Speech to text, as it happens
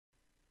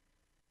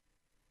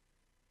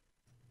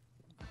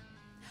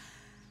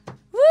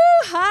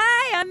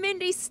I'm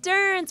Mindy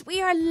Stearns.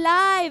 We are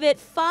live at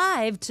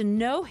 5. To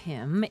know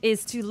him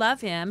is to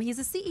love him. He's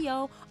a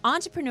CEO,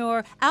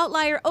 entrepreneur,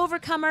 outlier,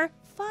 overcomer,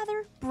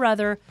 father,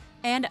 brother,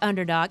 and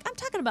underdog. I'm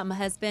talking about my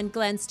husband,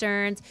 Glenn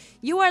Stearns.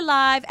 You are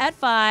live at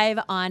 5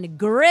 on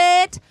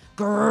Grit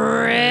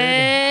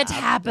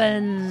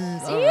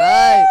Happens. All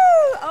right.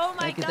 Oh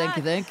my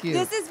God. Thank you.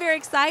 This is very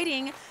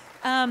exciting.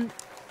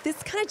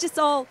 This kind of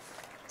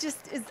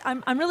just is.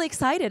 I'm really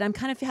excited. I'm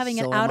kind of having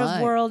an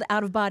out-of-world,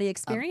 out-of-body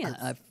experience.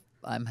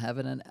 I'm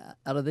having an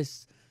out of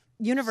this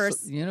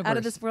universe, out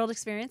of this world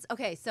experience.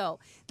 Okay, so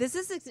this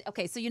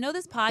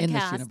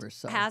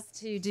podcast has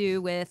to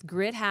do with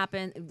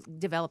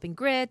developing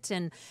grit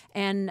and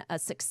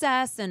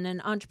success and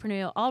an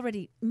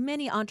entrepreneurial,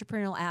 many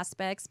entrepreneurial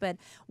aspects. But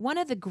one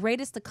of the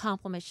greatest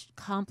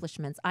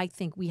accomplishments I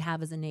think we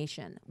have as a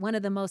nation, one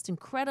of the most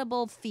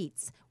incredible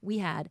feats we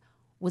had,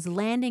 was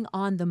landing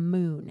on the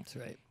moon. That's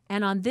right.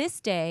 And on this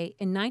day,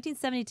 in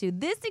 1972,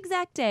 this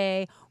exact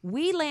day,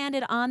 we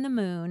landed on the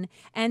moon.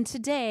 And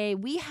today,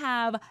 we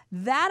have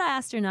that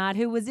astronaut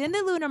who was in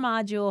the lunar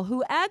module,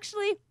 who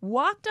actually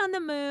walked on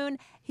the moon.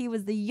 He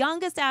was the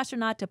youngest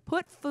astronaut to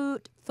put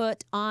foot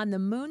on the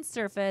moon's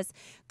surface.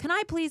 Can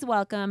I please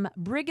welcome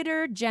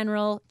Brigadier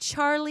General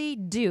Charlie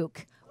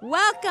Duke?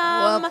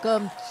 Welcome.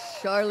 Welcome,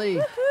 Charlie.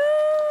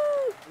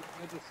 Woo-hoo.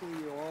 Good to see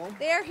you all.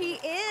 There he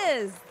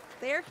is.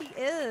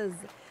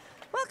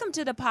 Welcome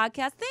to the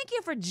podcast. Thank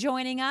you for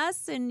joining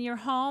us in your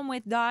home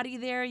with Dottie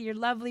there, your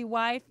lovely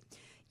wife.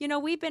 You know,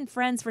 we've been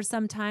friends for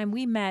some time.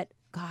 We met,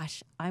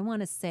 gosh, I want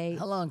to say...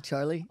 How long,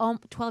 Charlie?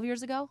 12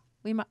 years ago.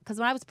 Because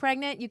when I was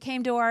pregnant, you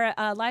came to our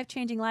Life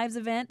Changing Lives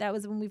event. That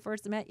was when we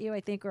first met you,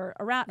 I think, or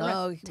around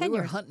 10 years. We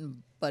were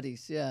hunting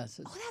buddies, yeah.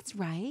 So that's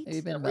right.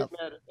 We met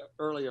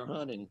earlier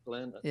hunting,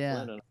 Glenn. Yeah.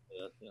 Glenn and I,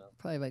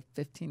 probably like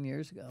 15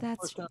 years ago.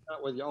 First time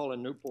out with y'all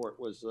in Newport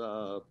was,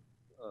 I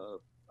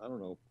don't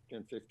know,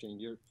 15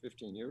 years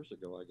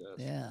ago, I guess.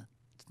 Yeah.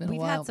 It's been a while.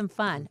 We've had some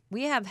fun.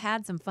 We have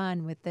had some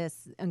fun with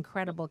this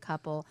incredible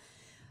couple.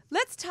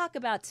 Let's talk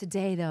about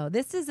today, though.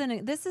 This is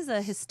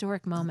a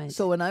historic moment.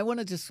 So, and I want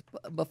to just,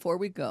 before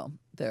we go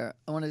there,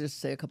 I want to just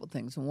say a couple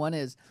things. And one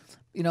is,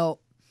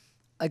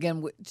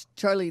 again,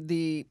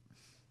 Charlie,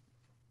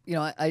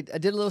 I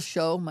did a little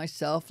show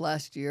myself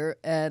last year,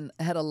 and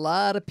I had a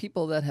lot of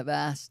people that have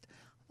asked,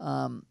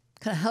 kind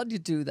of, how do you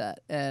do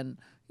that? And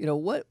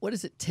what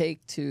does it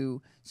take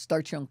to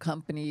start your own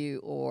company,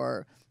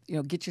 or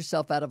get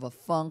yourself out of a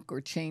funk, or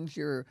change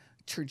your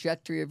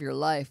trajectory of your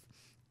life?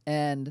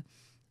 And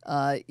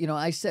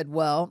I said,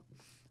 well,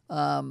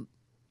 I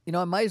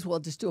might as well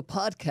just do a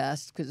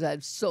podcast, because I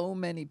have so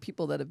many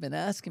people that have been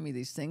asking me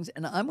these things,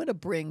 and I'm going to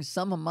bring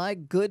some of my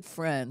good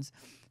friends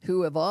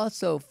who have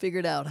also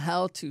figured out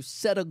how to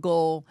set a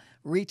goal,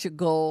 reach a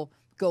goal,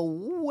 go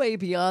way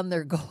beyond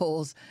their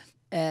goals,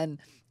 and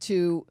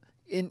to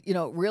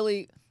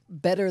really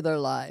better their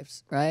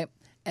lives, right?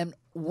 And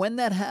when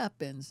that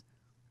happens,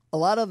 a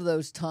lot of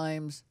those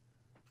times,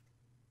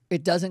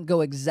 it doesn't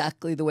go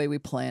exactly the way we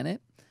plan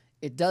it.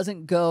 It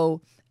doesn't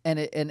go, and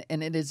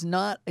it is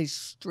not a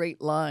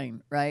straight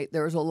line, right?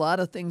 There's a lot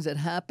of things that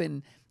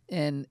happen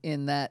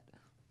in that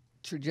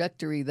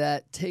trajectory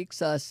that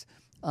takes us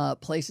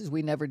places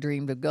we never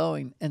dreamed of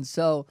going. And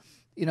so,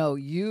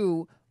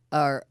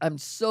 I'm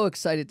so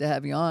excited to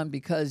have you on,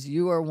 because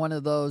you are one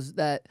of those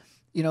that,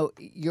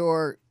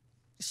 your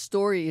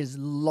story is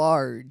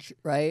large,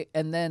 right?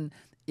 And then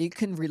it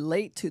can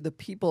relate to the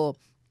people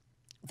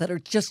that are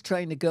just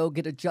trying to go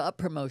get a job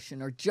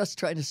promotion, or just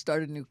trying to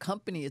start a new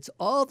company. It's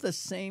all the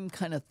same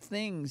kind of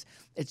things.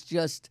 It's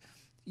just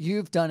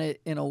you've done it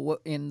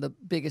in the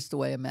biggest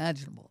way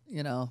imaginable,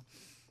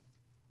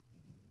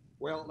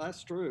 Well,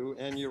 that's true,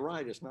 and you're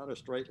right. It's not a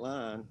straight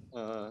line.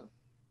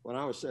 When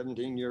I was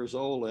 17 years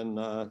old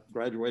and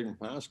graduating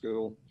from high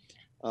school,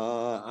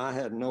 I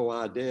had no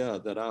idea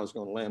that I was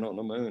going to land on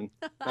the moon.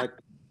 In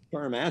fact, the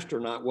term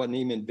astronaut wasn't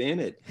even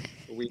invented.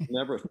 We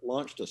never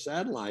launched a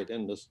satellite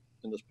into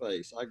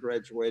space. I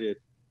graduated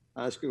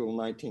high school in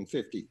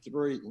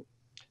 1953,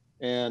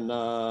 and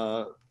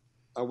I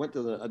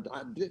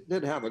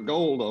did have a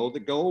goal, though. The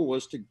goal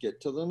was to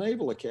get to the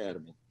Naval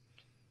Academy,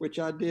 which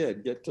I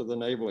did get to the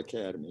Naval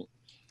Academy.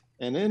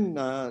 And then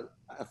I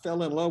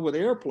fell in love with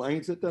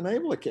airplanes at the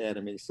Naval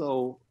Academy.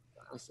 So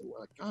I said,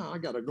 well, God, I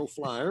got to go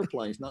fly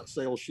airplanes, not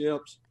sail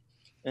ships.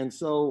 And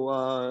so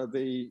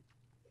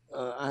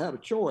I had a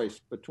choice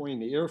between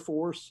the Air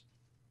Force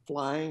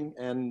flying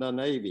and the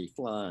Navy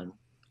flying.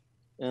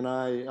 And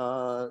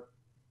I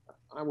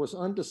was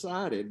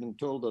undecided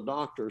until the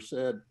doctor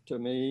said to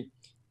me,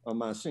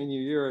 my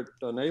senior year at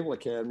the Naval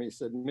Academy, he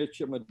said,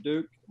 Mitchum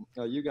Duke,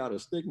 you got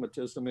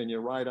astigmatism in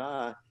your right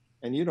eye,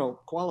 and you don't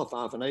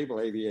qualify for naval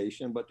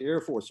aviation, but the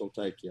Air Force will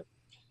take you.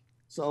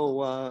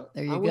 So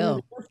there you go.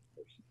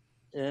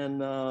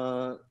 And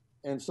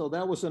so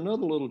that was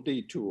another little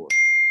detour.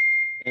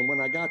 And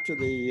when I got to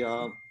the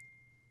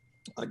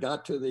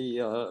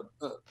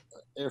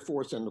Air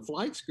Force and the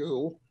flight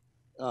school,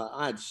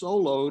 I had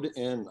soloed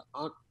in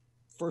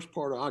first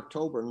part of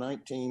October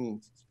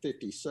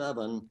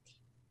 1957,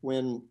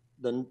 when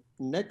the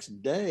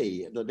next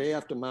day, the day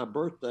after my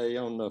birthday,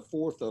 on the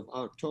 4th of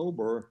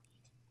October,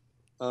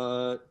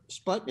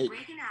 Sputnik,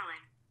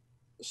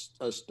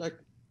 stuck.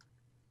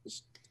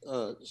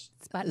 Sputnik. Is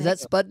that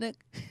Sputnik?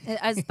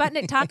 Is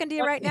Sputnik talking to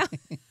you right now?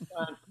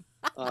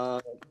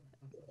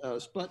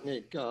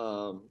 Sputnik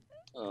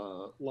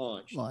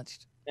launched.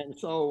 Launched. And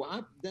so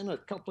then a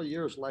couple of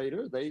years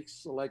later, they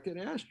selected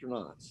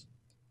astronauts.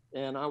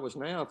 And I was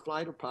now a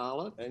fighter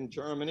pilot in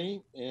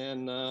Germany.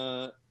 And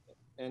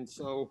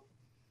so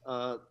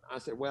I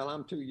said, well,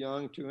 I'm too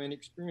young, too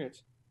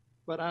inexperienced.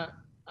 But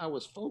I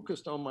was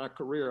focused on my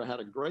career. I had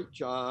a great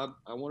job.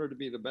 I wanted to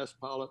be the best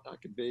pilot I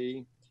could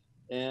be.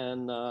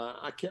 And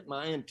I kept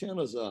my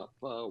antennas up.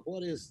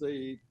 What is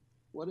the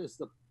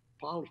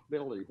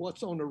possibility?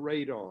 What's on the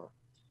radar?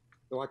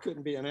 Though I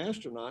couldn't be an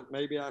astronaut,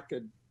 maybe I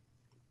could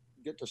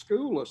get to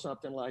school or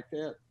something like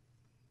that.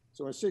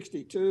 So in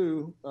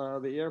 '62,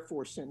 the Air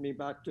Force sent me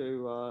back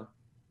to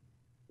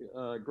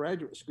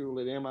graduate school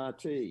at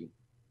MIT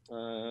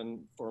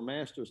for a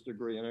master's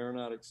degree in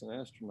aeronautics and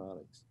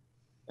astronautics.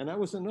 And that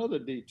was another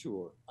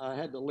detour. I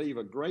had to leave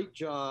a great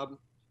job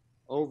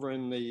over at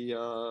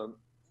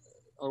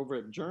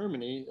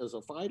Germany as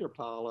a fighter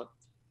pilot.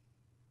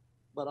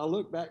 But I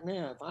look back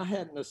now, if I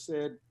hadn't have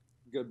said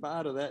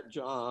goodbye to that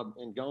job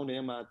and gone to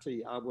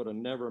MIT, I would have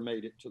never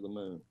made it to the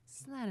moon.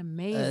 Isn't that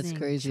amazing? That's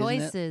crazy,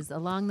 Choices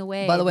along the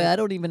way. By the way, I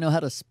don't even know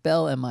how to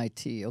spell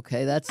MIT.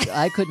 Okay,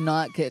 I could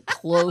not get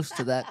close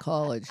to that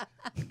college.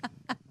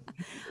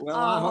 Well,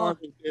 I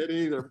hardly did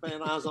either.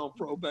 Man, I was on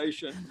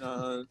probation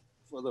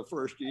for the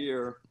first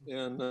year,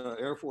 and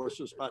Air Force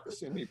was about to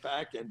send me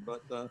packing,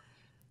 but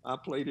I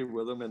pleaded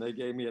with them, and they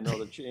gave me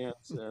another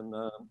chance. And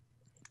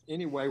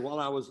anyway, while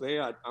I was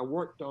there, I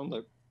worked on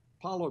the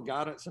Apollo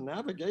guidance and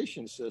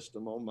navigation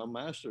system on my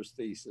master's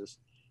thesis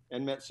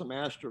and met some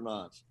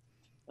astronauts.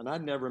 And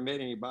I'd never met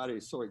anybody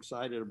so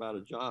excited about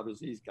a job as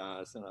these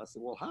guys. And I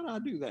said, well, how do I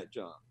do that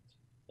job?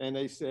 And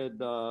they said,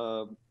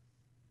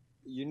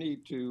 you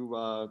need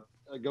to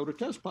go to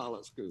test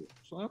pilot school.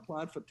 So I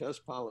applied for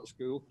test pilot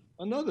school,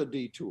 another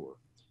detour.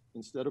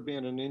 Instead of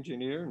being an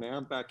engineer, now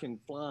I'm back in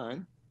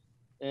flying.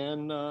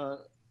 And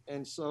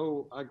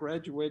so I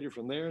graduated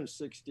from there in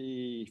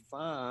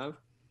 '65.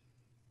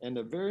 And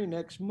the very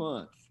next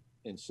month,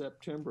 in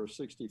September of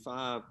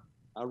 '65,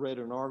 I read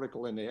an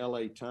article in the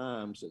LA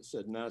Times that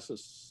said,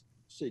 NASA's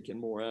seeking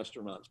more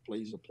astronauts,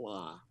 please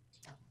apply.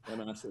 And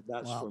I said,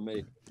 that's for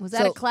me. Was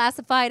that a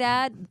classified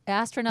ad?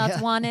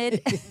 Astronauts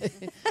wanted?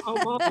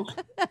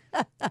 Almost.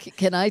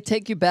 Can I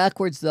take you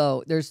backwards,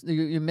 though?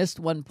 You missed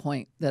one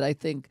point that I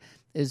think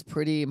is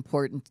pretty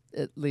important.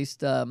 At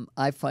least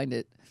I find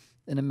it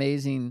an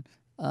amazing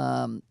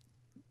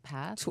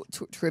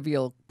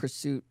trivial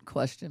pursuit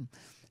question.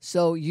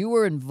 So you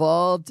were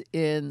involved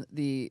in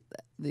the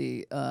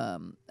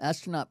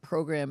astronaut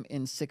program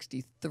in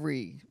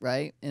 '63,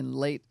 right? In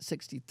late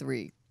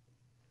 '63.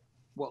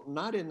 Well,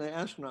 not in the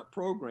astronaut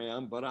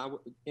program, but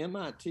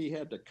MIT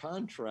had the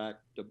contract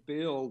to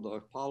build the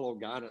Apollo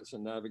guidance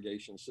and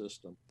navigation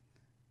system.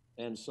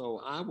 And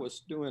so I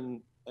was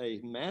doing a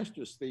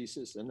master's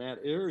thesis in that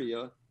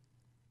area.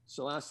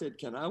 So I said,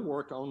 can I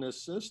work on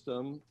this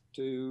system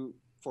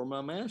for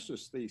my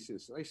master's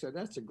thesis? They said,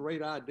 that's a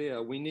great idea.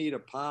 We need a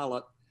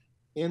pilot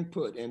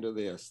input into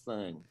this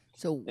thing.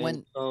 So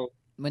when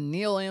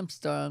Neil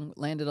Armstrong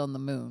landed on the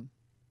moon,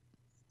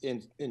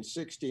 in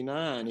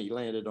 '69 he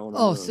landed on the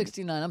moon.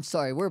 69. I'm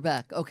sorry, we're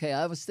back. Okay,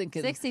 I was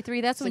thinking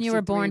 '63. That's when you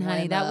were born,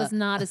 honey. That was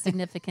not as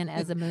significant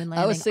as a moon landing.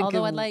 I was thinking,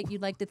 although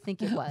you'd like to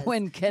think it was.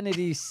 When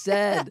Kennedy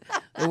said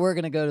that we're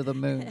going to go to the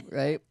moon,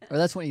 right? Or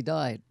that's when he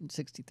died in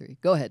 '63.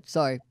 Go ahead.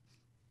 Sorry.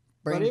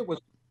 But it was,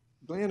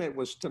 Glenn. It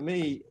was to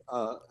me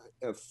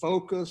a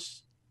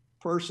focus,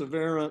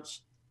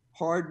 perseverance,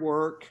 hard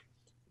work,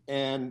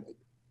 and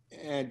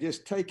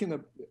just taking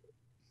the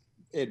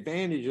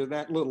advantage of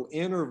that little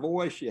inner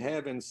voice you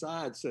have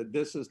inside said,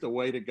 this is the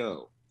way to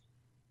go.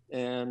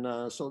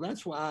 And so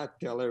that's why I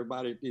tell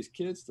everybody, these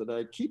kids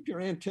today, keep your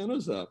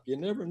antennas up. You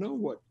never know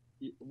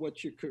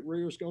what your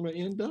career is going to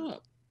end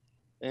up.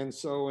 And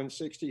so in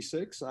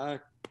 '66,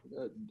 Dottie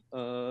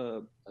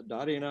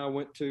and I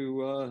went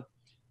to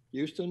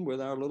Houston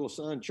with our little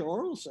son,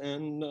 Charles,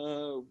 and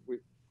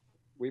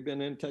we've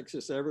been in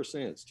Texas ever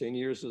since, 10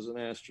 years as an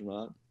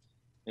astronaut.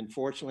 And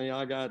fortunately,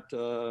 I got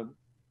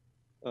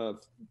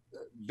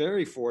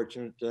very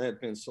fortunate to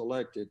have been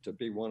selected to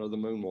be one of the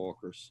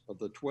moonwalkers. Of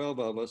the 12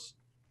 of us,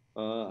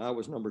 I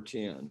was number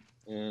 10.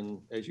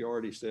 And as you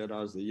already said,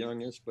 I was the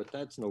youngest, but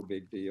that's no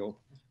big deal.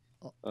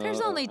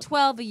 There's only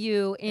 12 of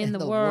you in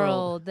the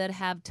world that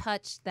have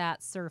touched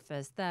that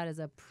surface. That is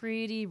a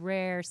pretty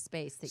rare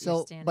space that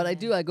you're standing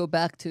in. I go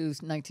back to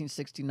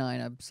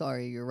 1969. I'm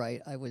sorry, you're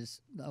right. I was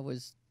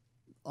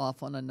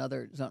off on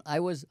another zone.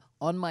 I was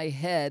on my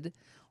head.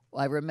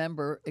 I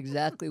remember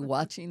exactly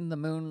watching the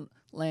moon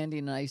landing,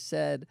 and I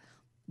said,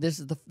 this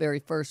is the very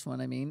first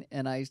one,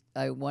 and I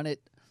wanted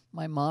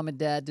my mom and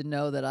dad to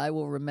know that I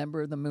will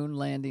remember the moon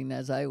landing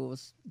as I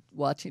was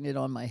watching it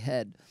on my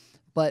head.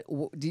 But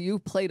do you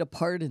played a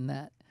part in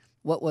that?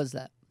 What was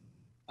that?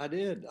 I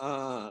did.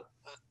 I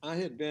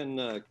had been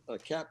a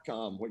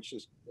Capcom, which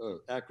is an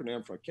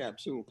acronym for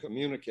Capsule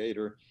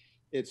Communicator.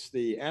 It's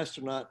the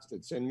astronaut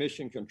that's in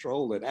mission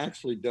control that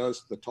actually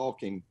does the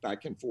talking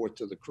back and forth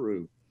to the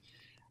crew.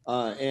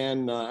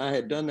 And I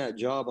had done that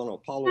job on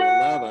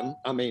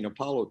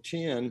Apollo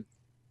 10,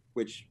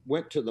 which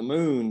went to the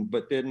moon,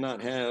 but did not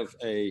have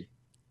uh,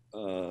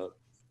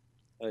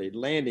 a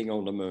landing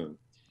on the moon.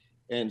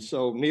 And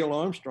so Neil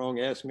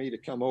Armstrong asked me to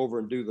come over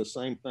and do the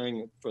same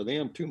thing for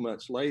them 2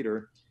 months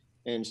later.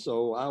 And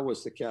so I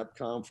was the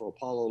Capcom for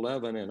Apollo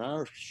 11, and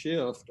our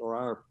shift or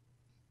our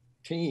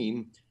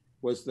team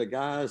was the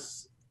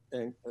guys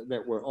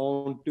that were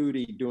on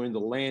duty during the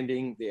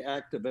landing, the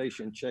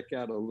activation,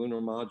 checkout of the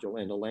lunar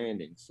module, and the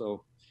landing.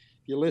 So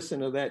if you listen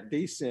to that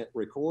descent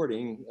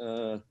recording,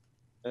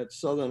 that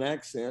southern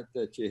accent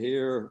that you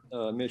hear,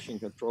 mission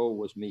control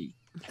was me.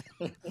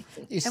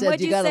 You said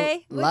you got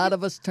a lot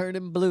of us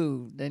turning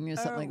blue, didn't you?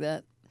 Something like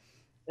that.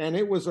 And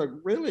it was a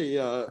really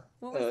a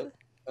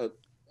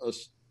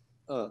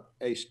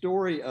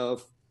story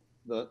of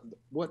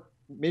what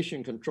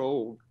mission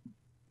control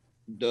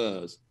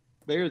does.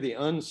 They're the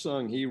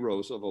unsung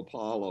heroes of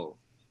Apollo.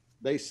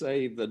 They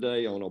saved the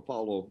day on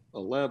Apollo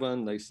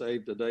 11. They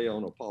saved the day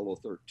on Apollo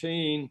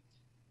 13.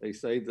 They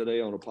saved the day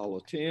on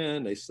Apollo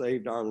 10. They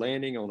saved our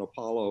landing on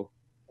Apollo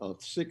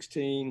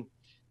 16.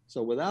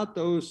 So without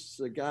those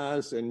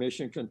guys in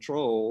mission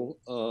control,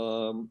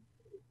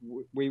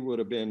 we would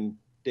have been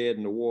dead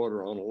in the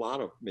water on a lot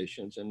of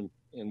missions, and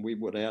we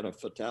would have had a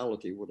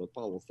fatality with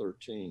Apollo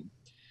 13.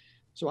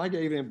 So I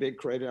gave him big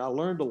credit. I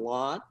learned a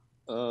lot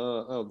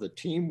of the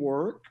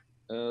teamwork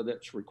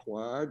that's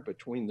required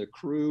between the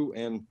crew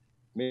and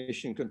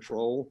mission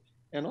control,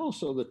 and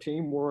also the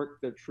teamwork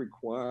that's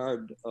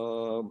required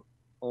on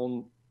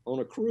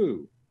a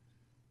crew.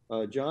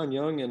 John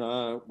Young and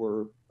I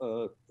were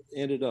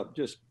ended up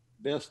just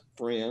best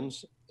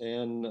friends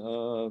and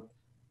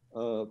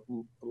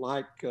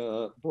like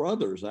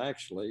brothers,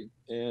 actually.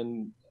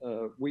 And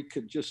we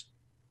could just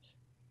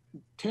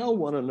tell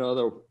one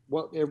another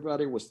what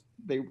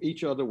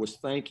each other was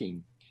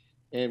thinking.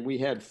 And we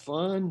had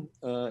fun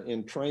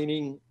in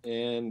training,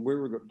 and we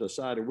were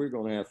decided we were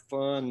going to have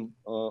fun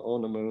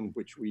on the moon,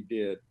 which we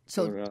did.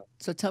 So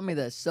tell me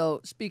this. So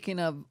speaking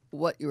of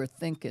what you were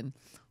thinking,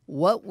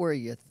 what were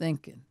you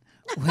thinking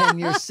when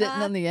you're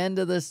sitting on the end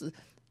of this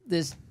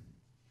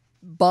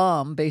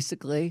bomb,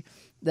 basically,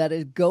 that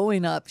is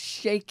going up,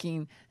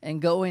 shaking,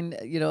 and going,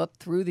 up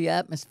through the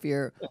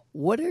atmosphere?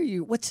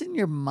 What's in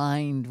your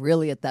mind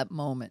really at that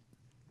moment?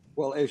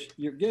 Well, as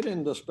you get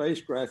into the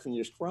spacecraft, and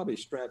you're probably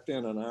strapped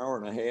in an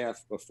hour and a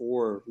half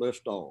before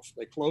liftoff,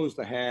 they close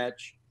the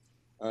hatch.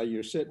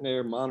 You're sitting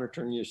there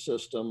monitoring your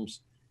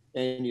systems,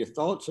 and your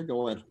thoughts are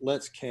going,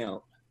 let's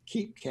count.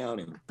 Keep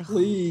counting.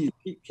 Please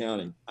keep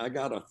counting. I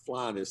got to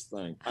fly this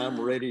thing. I'm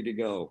ready to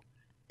go.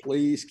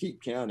 Please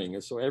keep counting.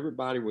 And so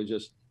everybody was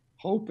just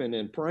hoping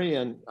and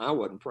praying. I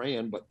wasn't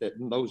praying, but that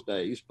in those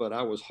days, but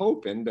I was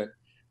hoping that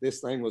this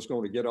thing was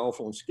going to get off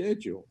on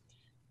schedule.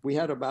 We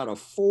had about a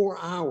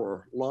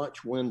 4-hour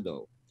launch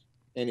window.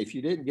 And if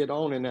you didn't get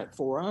on in that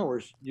 4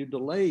 hours, you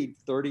delayed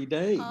 30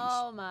 days.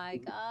 Oh my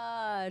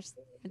gosh.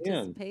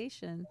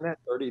 Anticipation. In that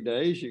 30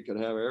 days, you could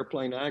have an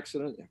airplane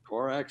accident, a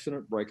car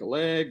accident, break a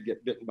leg,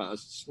 get bitten by a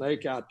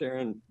snake out there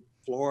in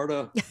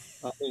Florida.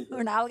 Or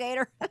an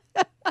alligator.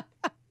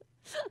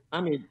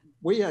 I mean,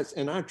 we had,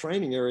 in our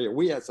training area,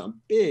 we had some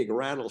big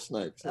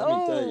rattlesnakes. Let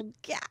me tell you.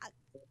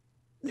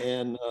 God.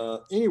 And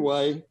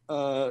anyway,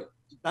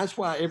 that's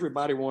why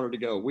everybody wanted to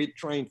go. We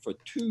trained for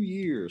 2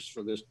 years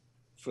for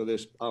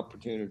this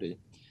opportunity.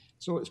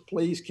 So it's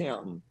please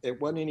counting.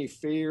 It wasn't any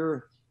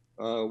fear,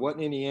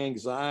 wasn't any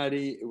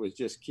anxiety. It was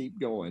just keep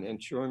going.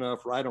 And sure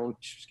enough, right on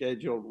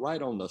schedule,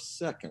 right on the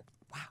second.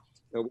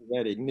 Wow. We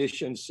had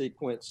ignition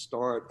sequence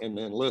start and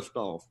then lift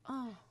off.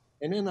 Oh.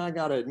 And then I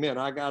got to admit,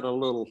 I got a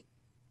little,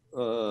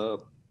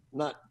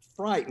 not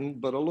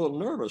frightened, but a little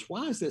nervous.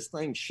 Why is this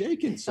thing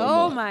shaking so much?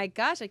 Oh my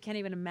gosh, I can't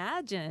even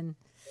imagine.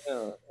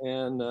 Yeah,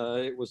 and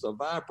it was a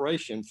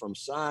vibration from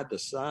side to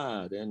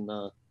side. And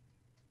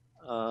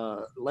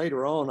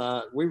later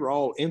on, we were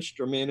all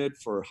instrumented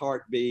for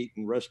heartbeat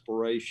and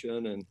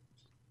respiration. And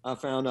I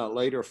found out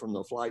later from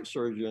the flight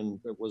surgeon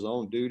that was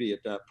on duty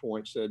at that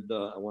point, said,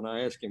 when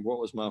I asked him what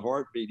was my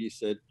heartbeat, he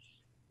said,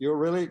 "You're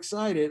really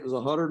excited. It was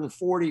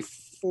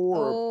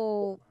 144."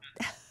 Oh.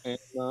 And,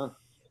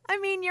 I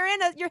mean, you're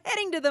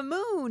heading to the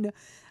moon.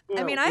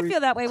 Yeah, I mean, I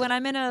feel that way when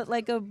I'm in a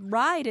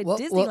ride at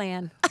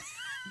Disneyland.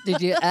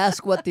 Did you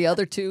ask what the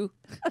other two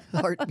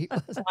heartbeat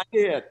was? I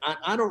did.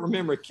 I don't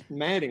remember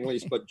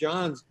Mattingly's, but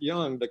John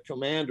Young, the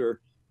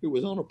commander who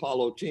was on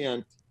Apollo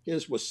 10,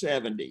 his was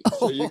 70.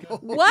 So you can,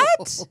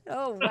 what?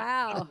 Oh,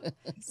 wow.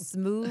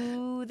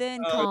 Smooth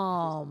and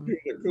calm.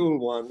 The cool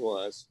one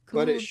was.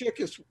 Cool. But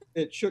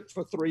it shook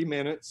for 3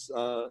 minutes,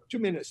 2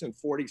 minutes and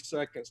 40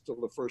 seconds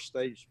till the first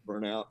stage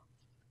burnt out.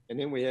 And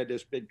then we had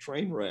this big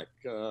train wreck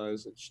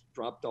as it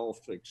dropped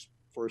off the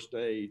first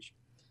stage.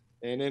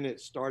 And then it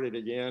started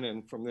again,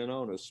 and from then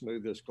on, as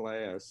smooth as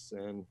glass.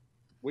 And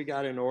we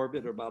got in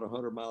orbit about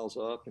 100 miles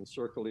up and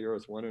circled the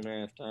Earth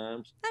 1.5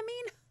 times. I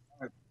mean,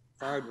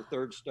 Fired the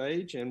third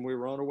stage, and we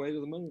were on our way to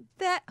the moon.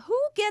 that who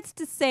gets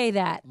to say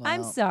that? I'm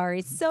Wow.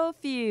 sorry, so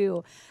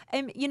few.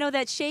 And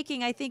that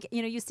shaking, I think,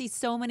 you see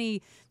so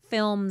many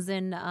films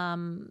and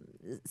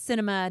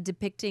cinema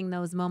depicting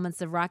those moments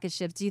of rocket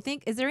ships. Do you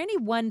think, is there any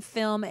one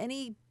film,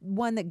 any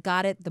one that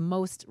got it the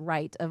most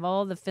right of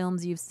all the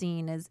films you've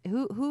seen? Is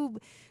who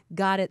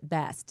got it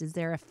best? Is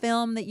there a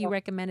film that you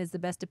recommend as the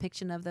best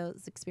depiction of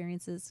those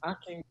experiences? I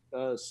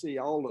can't see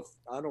all the.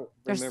 I don't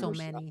There's remember.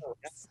 so many. I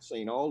haven't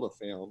seen all the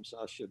films,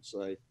 I should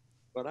say,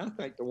 but I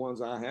think the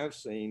ones I have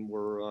seen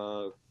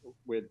were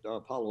with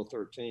Apollo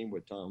 13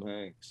 with Tom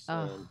Hanks,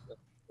 Oh.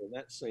 and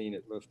that scene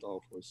at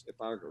liftoff was, if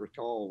I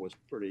recall, was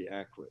pretty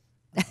accurate.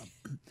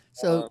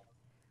 So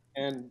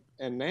And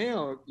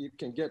now you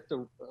can get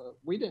the.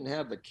 We didn't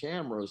have the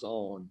cameras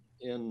on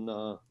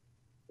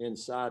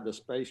inside the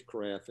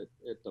spacecraft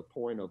at the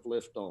point of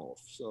liftoff,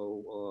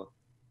 so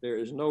there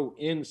is no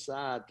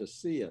inside to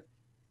see it.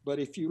 But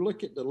if you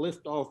look at the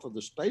liftoff of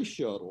the space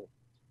shuttle,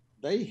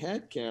 they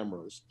had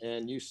cameras,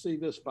 and you see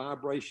this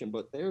vibration,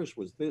 but theirs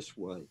was this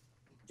way,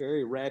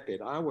 very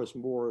rapid. I was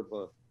more of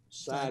a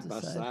side by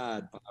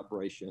side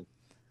vibration,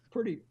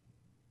 pretty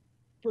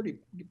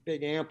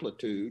big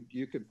amplitude.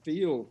 You could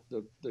feel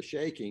the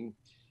shaking,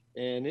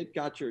 and it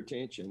got your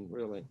attention,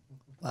 really.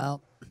 wow.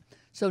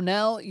 So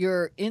now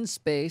you're in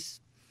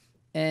space,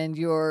 and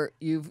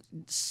you've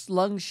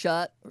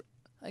slungshot,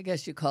 I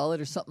guess you call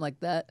it, or something like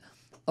that,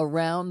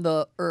 around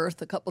the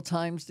Earth a couple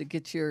times to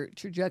get your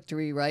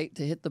trajectory right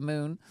to hit the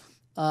moon,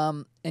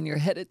 and you're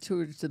headed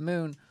towards the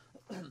moon.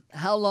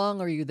 How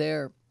long are you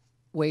there,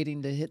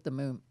 waiting to hit the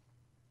moon?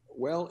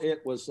 Well,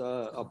 it was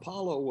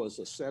Apollo was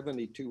a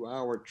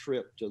 72-hour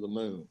trip to the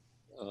moon,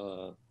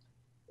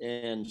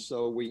 and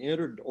so we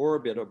entered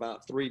orbit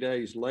about 3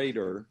 days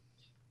later,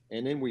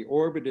 and then we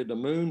orbited the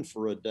moon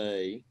for a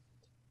day,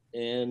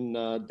 and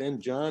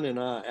then John and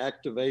I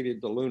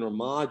activated the lunar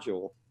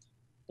module.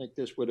 I think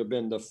this would have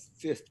been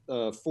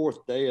the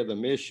fourth day of the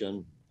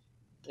mission,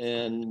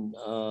 and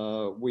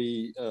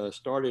we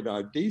started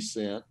our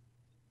descent.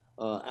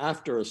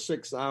 After a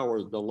 6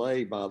 hours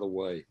delay, by the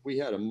way, we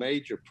had a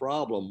major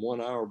problem 1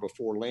 hour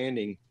before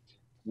landing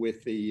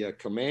with the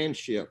command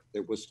ship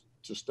that was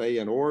to stay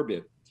in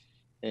orbit.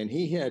 And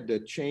he had to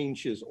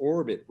change his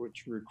orbit,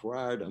 which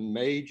required a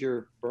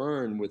major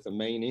burn with the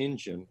main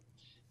engine.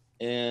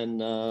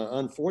 And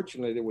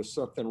unfortunately, there was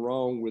something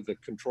wrong with the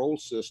control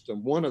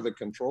system, one of the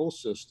control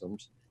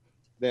systems,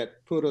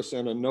 that put us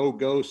in a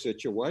no-go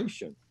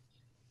situation.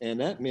 And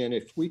that meant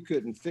if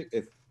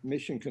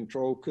mission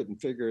control couldn't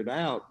figure it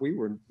out, we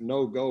were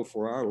no-go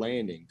for our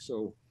landing.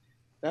 So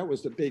that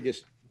was the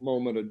biggest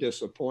moment of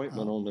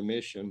disappointment on the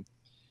mission.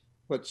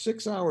 But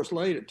 6 hours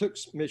later, it took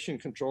mission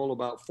control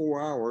about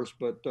 4 hours,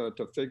 but to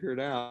figure it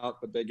out.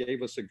 But they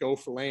gave us a go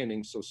for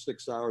landing. So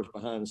 6 hours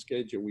behind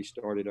schedule, we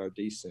started our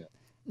descent.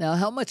 Now,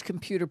 how much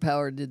computer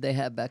power did they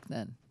have back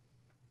then?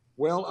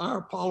 Well, our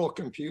Apollo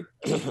computer,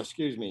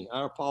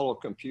 our Apollo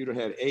computer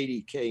had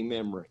 80K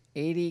memory.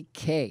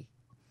 80K.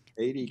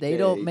 80K. They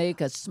don't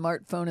make a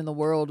smartphone in the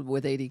world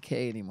with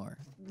 80K anymore.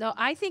 No,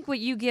 I think what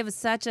you give is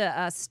such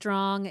a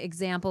strong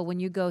example when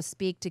you go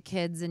speak to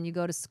kids and you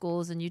go to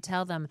schools and you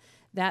tell them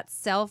that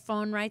cell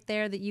phone right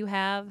there that you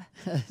have,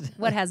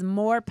 what has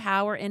more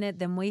power in it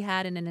than we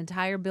had in an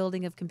entire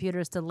building of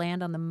computers to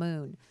land on the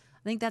moon.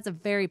 I think that's a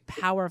very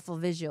powerful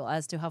visual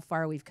as to how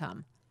far we've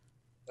come.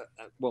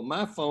 Well,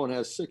 my phone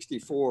has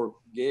 64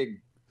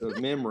 gig of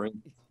memory,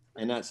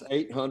 and that's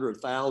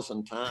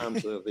 800,000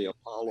 times of the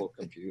Apollo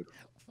computer.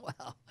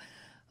 Wow.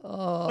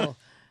 Oh,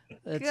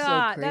 that's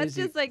God, so that's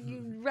crazy. just like,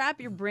 you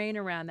wrap your brain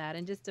around that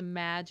and just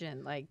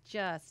imagine, like,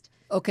 just.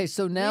 Okay,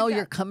 so now We've got-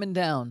 you're coming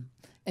down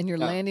and you're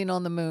landing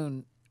on the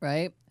moon,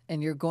 right?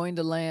 And you're going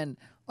to land.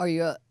 Are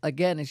you,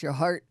 again, is your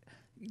heart,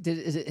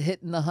 is it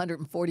hitting the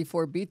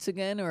 144 beats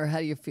again, or how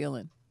are you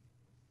feeling?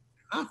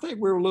 I think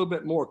we were a little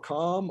bit more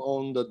calm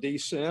on the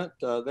descent.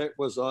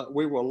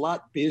 We were a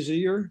lot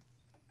busier,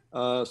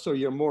 so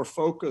you're more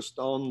focused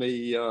on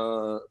the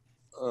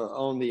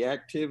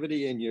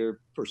activity and your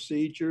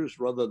procedures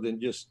rather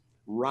than just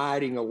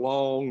riding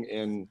along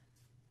and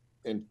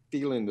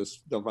feeling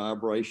the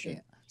vibration.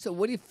 Yeah. So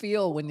what do you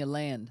feel when you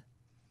land?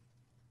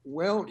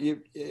 Well,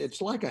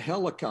 it's like a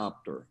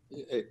helicopter.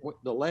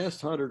 The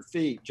last 100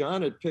 feet,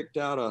 John had picked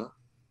out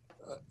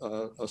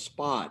a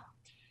spot,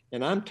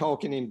 and I'm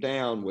talking him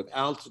down with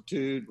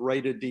altitude,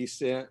 rate of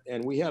descent,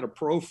 and we had a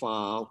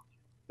profile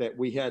that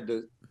we had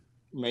to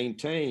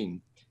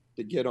maintain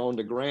to get on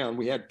the ground.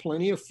 We had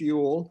plenty of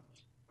fuel,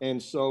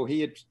 and so he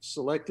had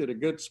selected a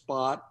good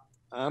spot.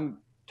 I'm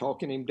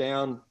talking him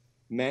down,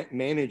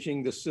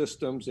 managing the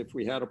systems if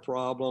we had a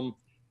problem,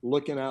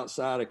 looking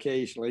outside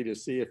occasionally to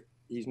see if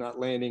he's not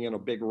landing in a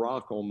big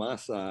rock on my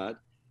side.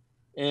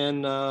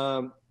 And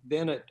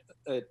then at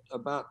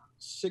about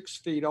 6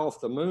 feet off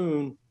the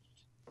moon,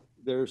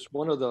 there's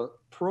one of the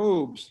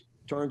probes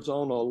turns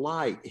on a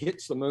light,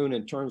 hits the moon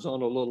and turns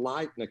on a little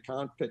light in the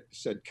cockpit that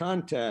said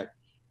contact.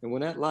 And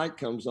when that light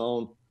comes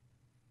on,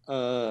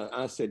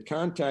 I said,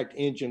 contact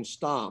engine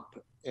stop.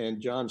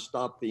 And John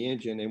stopped the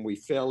engine and we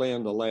fell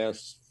in the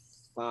last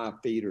 5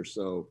 feet or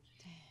so.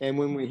 And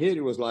when we hit,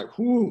 it was like,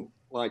 whoo,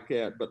 like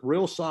that, but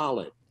real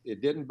solid.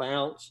 It didn't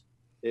bounce.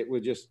 It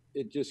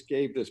just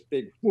gave this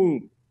big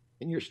whoom.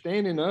 And you're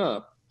standing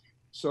up.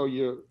 So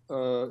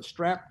you're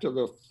strapped to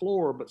the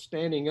floor, but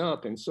standing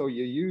up. And so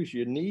you use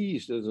your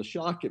knees as a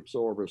shock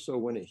absorber. So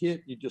when it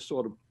hit, you just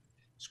sort of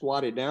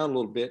squatted down a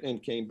little bit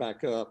and came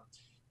back up.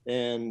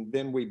 And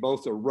then we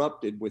both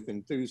erupted with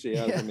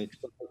enthusiasm.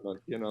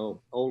 Yeah.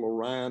 Old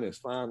Orion is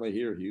finally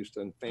here,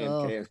 Houston.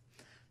 Fantastic.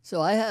 Oh.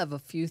 So I have a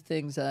few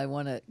things that I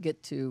want to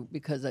get to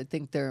because I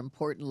think they're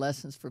important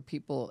lessons for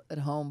people at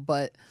home.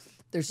 But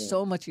there's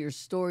so much of your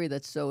story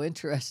that's so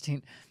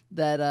interesting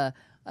that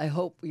I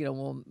hope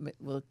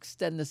we'll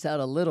extend this out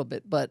a little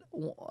bit. But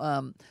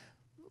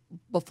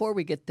before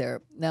we get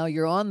there, now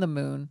you're on the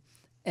moon,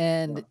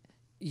 and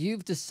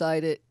you've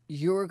decided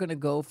you're going to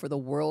go for the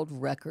world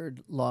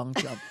record long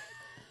jump.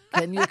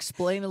 Can you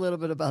explain a little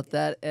bit about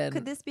that? And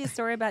could this be a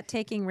story about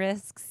taking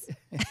risks?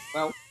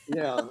 Well,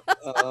 yeah.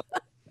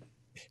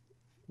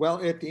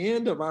 Well, at the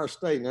end of our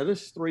stay, now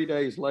this is 3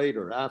 days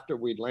later after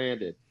we'd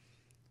landed,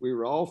 we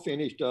were all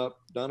finished up,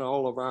 done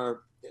all of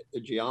our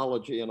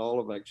geology and all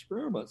of our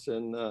experiments.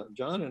 And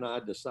John and I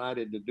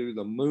decided to do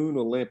the Moon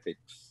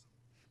Olympics.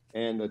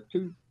 And the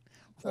two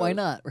why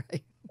not,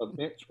 right?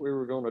 events we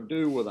were going to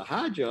do were the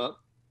high jump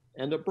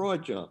and the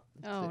broad jump.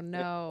 Oh,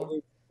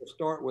 no. We'll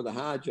start with a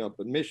high jump,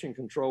 but Mission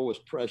Control was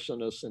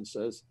pressing us and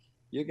says,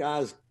 you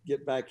guys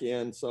get back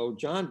in. So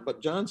John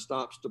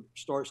starts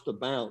to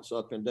bounce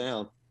up and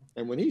down.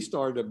 And when he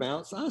started to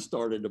bounce, I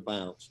started to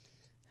bounce.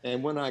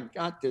 And when I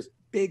got this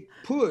big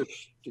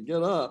push to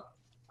get up,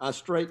 I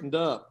straightened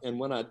up. And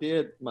when I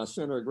did, my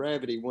center of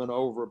gravity went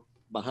over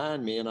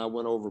behind me and I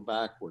went over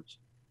backwards.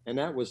 And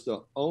that was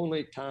the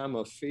only time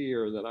of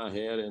fear that I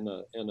had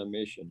in a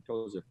mission.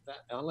 Because if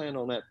I land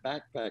on that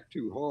backpack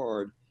too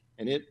hard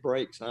and it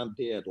breaks, I'm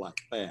dead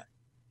like that.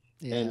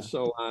 Yeah. And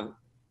so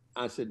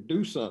I said,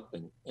 do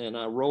something. And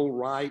I rolled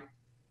right.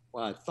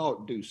 Well, I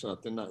thought do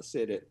something, not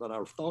said it, but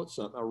I thought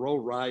something. I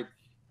rolled right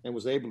and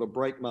was able to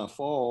break my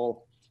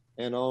fall.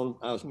 And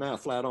I was now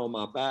flat on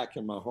my back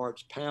and my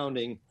heart's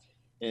pounding.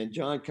 And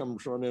John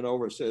comes running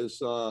over and says,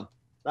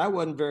 that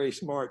wasn't very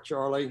smart,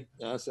 Charlie.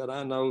 And I said,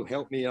 I know,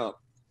 help me up.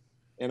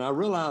 And I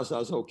realized I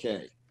was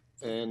okay.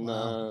 And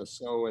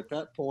so at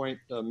that point,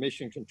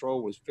 Mission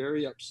Control was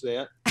very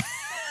upset.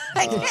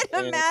 I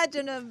can't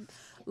imagine a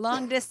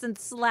long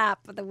distance slap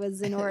that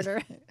was in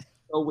order.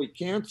 So we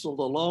canceled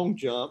the long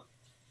jump.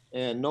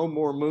 And no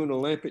more Moon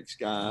Olympics,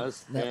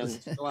 guys. And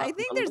so I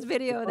think there's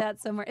video of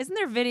that somewhere. Isn't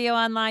there video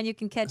online? You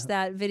can catch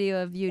that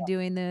video of you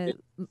doing the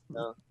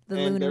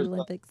Lunar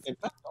Olympics. In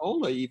fact, all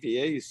the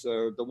EVAs,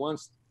 the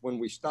ones when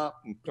we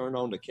stop and turn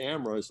on the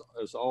camera, is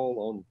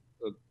all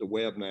on the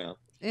web now.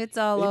 It's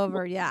all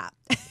over, yeah.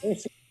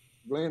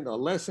 Glenn, the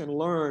lesson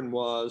learned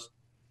was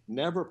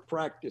never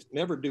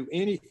do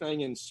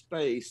anything in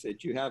space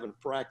that you haven't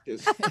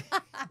practiced.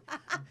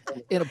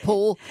 In a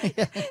pool?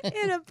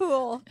 In a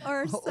pool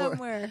or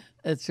somewhere.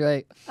 That's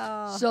right.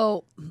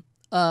 So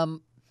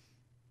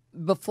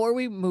before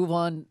we move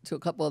on to a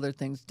couple other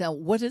things, now,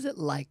 what is it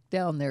like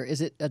down there? Is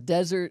it a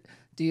desert?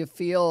 Do you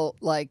feel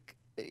like,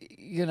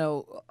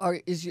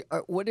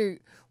 what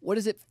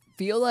does it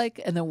feel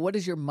like? And then what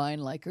is your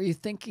mind like? Are you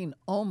thinking,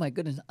 oh my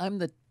goodness, I'm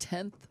the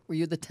 10th, were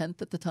you the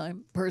 10th at the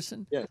time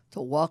person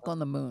to walk on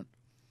the moon?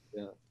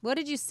 Yeah. What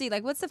did you see?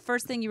 Like, what's the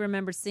first thing you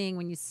remember seeing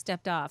when you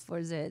stepped off?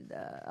 Was it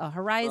a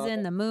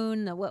horizon, the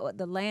moon, the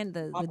land,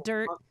 the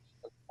dirt? A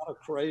lot of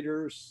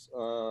craters,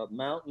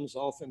 mountains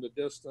off in the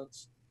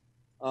distance.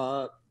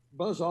 Buzz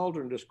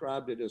Aldrin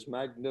described it as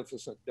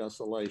magnificent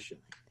desolation,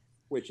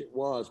 which it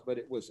was, but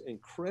it was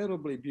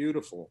incredibly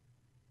beautiful.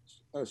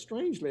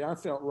 Strangely, I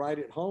felt right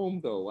at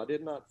home, though. I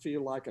did not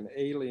feel like an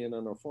alien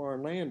in a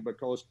foreign land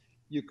because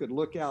you could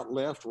look out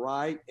left,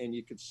 right, and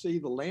you could see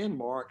the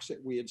landmarks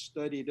that we had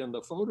studied in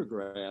the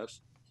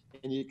photographs.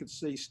 And you could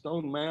see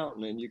Stone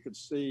Mountain, and you could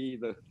see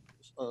the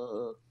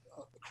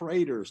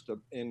craters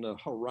in the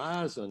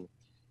horizon.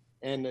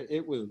 And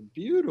it was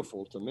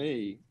beautiful to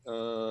me.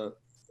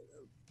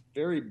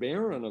 Very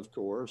barren, of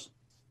course,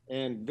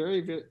 and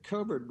very, very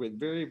covered with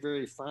very,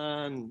 very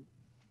fine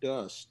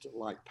dust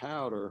like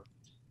powder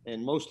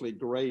and mostly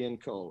gray in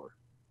color.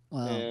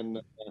 Wow.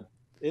 And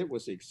it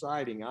was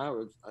exciting. I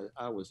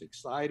was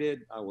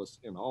excited. I was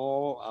in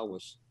awe. I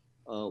was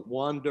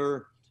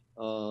wonder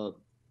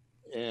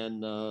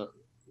and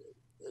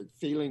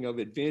feeling of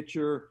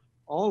adventure.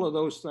 All of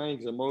those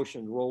things,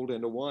 emotions rolled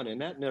into one,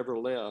 and that never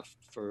left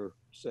for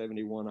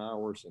 71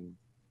 hours and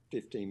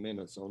 15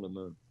 minutes on the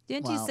moon.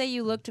 Didn't you say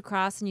you looked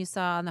across and you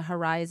saw on the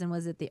horizon?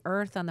 Was it the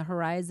Earth on the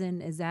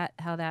horizon? Is that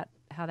how that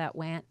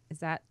went? Is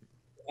that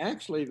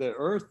actually the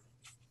Earth?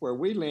 Where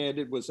we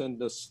landed was in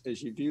this.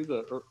 As you view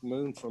the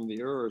moon from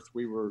the Earth,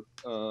 we were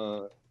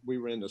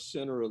in the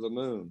center of the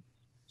moon,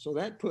 so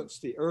that puts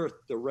the Earth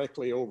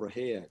directly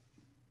overhead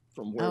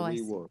from where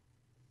we were.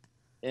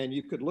 And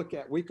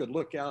we could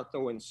look out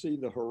though and see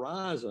the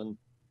horizon,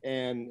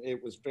 and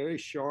it was very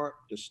sharp,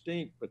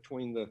 distinct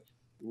between the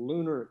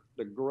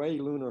gray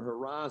lunar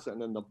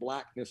horizon and the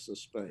blackness of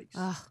space.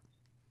 Oh,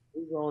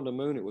 We were on the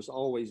moon, it was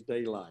always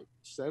daylight.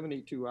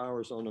 72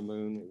 hours on the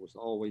moon, it was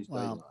always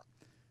Wow. daylight.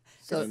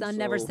 the So sun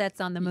never sets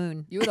on the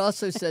moon. you had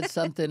also said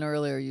something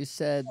earlier. You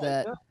said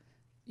that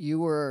you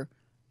were,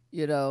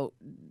 you know,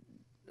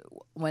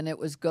 when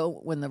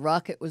the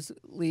rocket was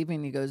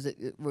leaving, he goes,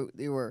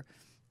 you were,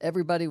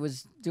 everybody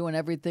was doing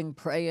everything,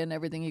 praying,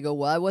 everything. You go,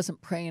 well, I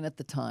wasn't praying at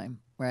the time,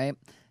 right?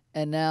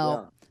 And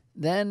now,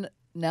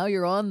 now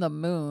you're on the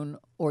moon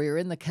or you're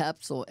in the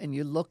capsule, and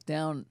you look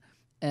down,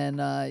 and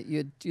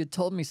you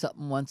told me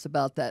something once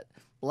about that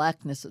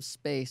blackness of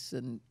space.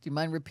 And do you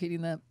mind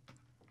repeating that?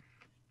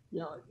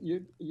 Yeah,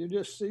 you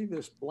just see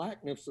this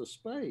blackness of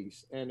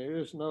space, and there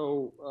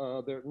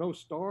are no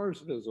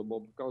stars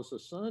visible because the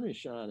sun is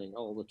shining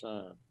all the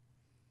time.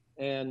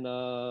 And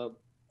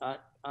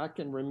I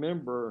can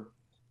remember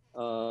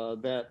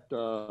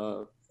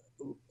that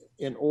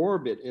in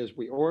orbit, as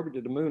we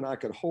orbited the moon, I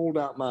could hold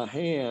out my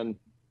hand,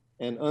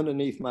 and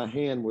underneath my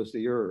hand was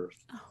the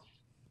Earth.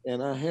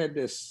 And I had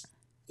this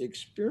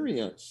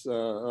experience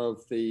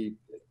of the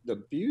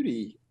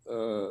beauty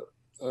of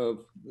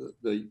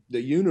the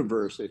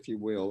universe, if you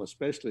will,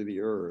 especially the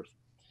Earth.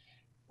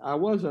 I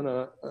wasn't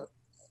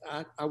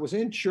I was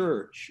in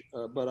church,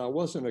 but I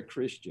wasn't a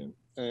Christian,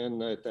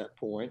 and at that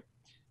point.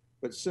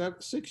 But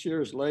 6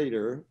 years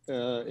later,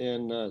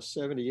 in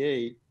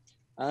 '78,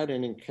 I had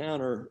an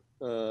encounter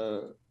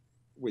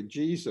with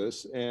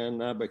Jesus,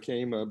 and I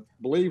became a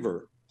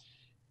believer.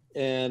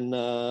 And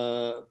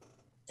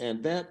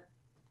that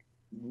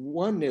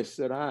oneness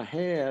that I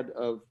had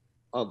of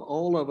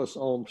all of us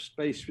on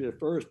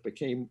Spaceship Earth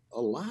became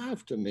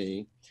alive to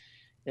me,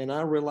 and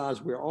I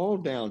realized we're all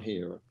down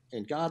here,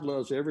 and God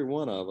loves every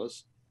one of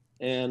us,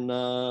 and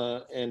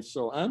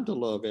so I'm to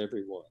love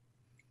everyone.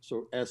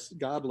 So as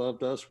God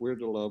loved us, we're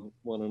to love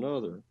one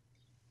another.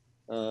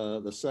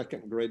 The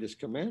second greatest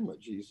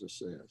commandment, Jesus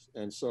says.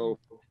 And so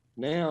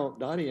now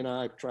Dottie and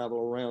I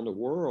travel around the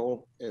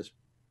world as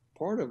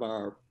part of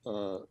our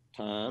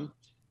time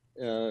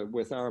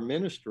with our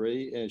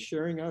ministry and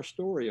sharing our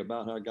story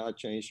about how God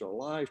changed our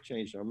life,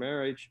 changed our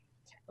marriage,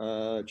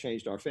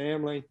 changed our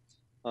family,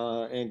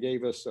 and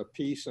gave us a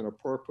peace and a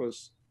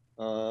purpose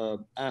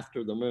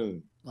after the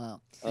moon.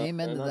 Wow.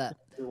 Amen to that.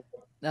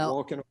 Now,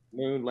 walking on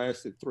the moon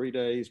lasted 3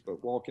 days,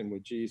 but walking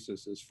with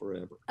Jesus is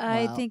forever.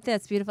 I think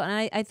that's beautiful,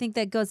 and I think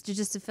that goes to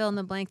just to fill in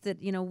the blank that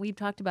we've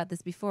talked about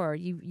this before.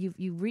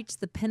 You reached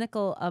the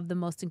pinnacle of the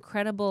most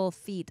incredible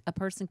feat a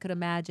person could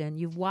imagine.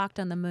 You've walked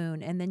on the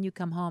moon, and then you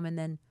come home, and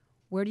then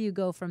where do you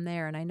go from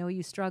there? And I know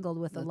you struggled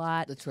with a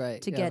lot. That's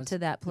right. To get to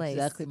that place.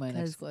 Exactly my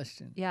next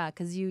question. Yeah,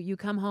 because you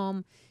come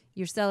home,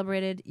 you're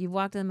celebrated, you've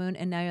walked on the moon,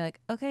 and now you're like,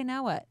 okay,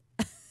 now what?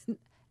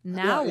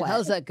 Now what?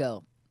 How's that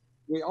go?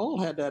 We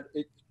all had that.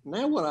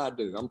 Now what I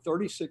do? I'm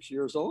 36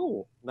 years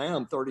old. Now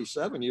I'm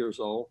 37 years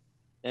old,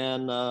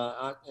 and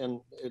all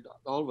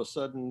of a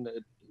sudden,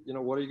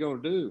 what are you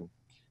going to do?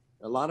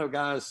 A lot of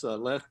guys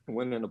left and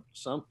went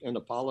some into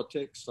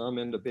politics, some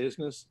into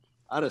business.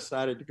 I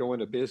decided to go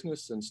into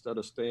business instead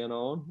of staying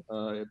on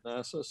at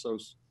NASA. So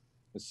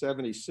in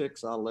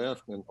 '76, I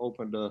left and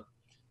opened a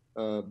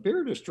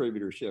beer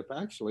distributorship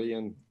actually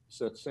in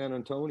San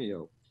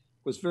Antonio.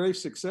 It was very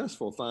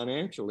successful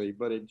financially,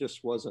 but it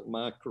just wasn't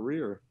my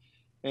career.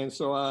 And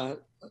so I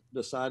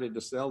decided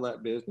to sell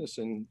that business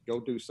and go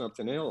do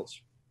something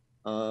else,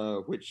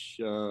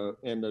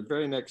 and the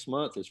very next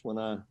month is when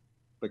I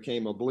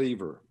became a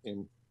believer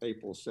in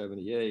April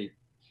 '78.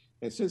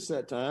 And since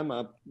that time,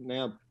 I've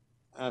now,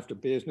 after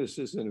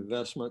businesses and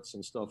investments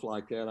and stuff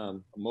like that,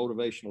 I'm a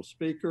motivational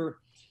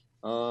speaker,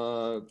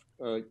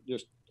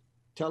 just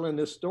telling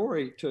this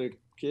story to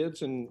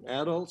kids and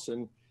adults,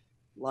 and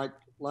like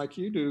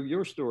you do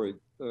your story,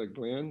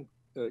 Glenn,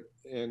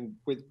 and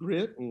with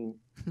grit and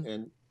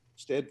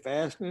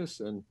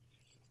steadfastness and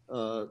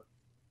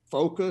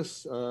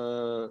focus,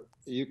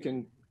 you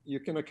can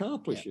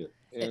accomplish it.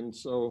 And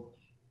so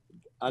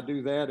I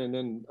do that, and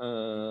then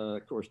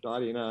of course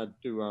Dottie and I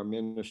do our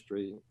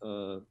ministry.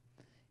 I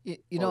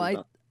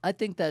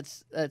think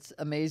that's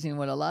amazing.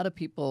 What a lot of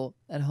people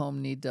at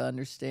home need to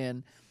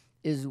understand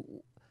is,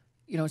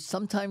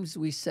 sometimes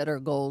we set our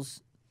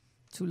goals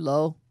too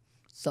low,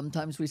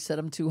 sometimes we set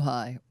them too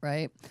high,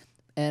 right?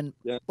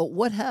 But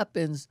what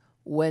happens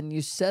when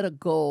you set a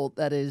goal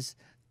that is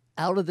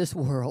out of this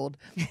world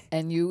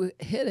and you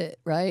hit it,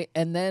 right?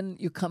 And then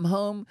you come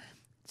home,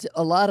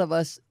 a lot of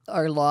us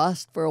are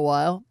lost for a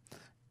while,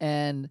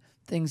 and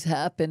things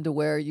happen to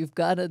where you've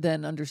got to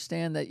then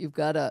understand that you've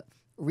got to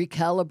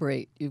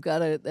recalibrate. You've got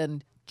to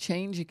then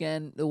change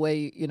again the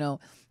way,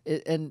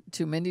 and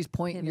to Mindy's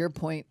point and your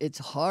point, it's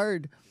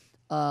hard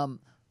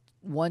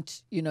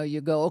once,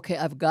 you go, okay,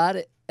 I've got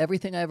it,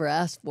 everything I ever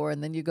asked for,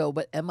 and then you go,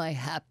 but am I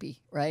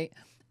happy, right?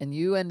 And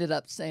you ended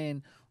up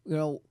saying,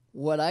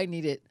 what I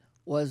needed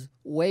was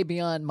way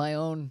beyond my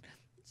own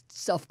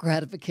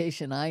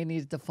self-gratification. I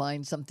needed to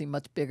find something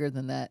much bigger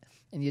than that.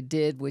 And you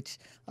did, which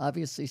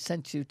obviously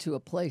sent you to a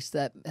place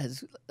that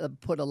has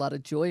put a lot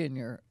of joy in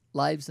your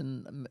lives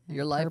and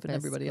your life and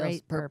everybody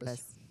else's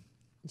purpose.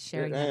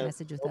 Sharing that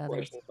message with no others.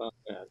 question about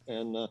that.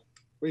 And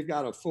we've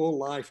got a full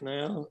life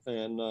now,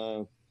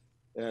 and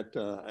at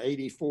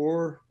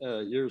 84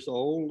 years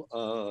old,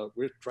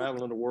 we're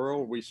traveling the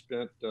world. We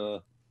spent,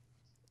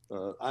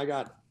 I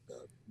got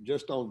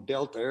just on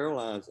Delta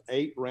Airlines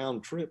 8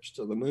 round trips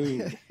to the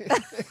moon.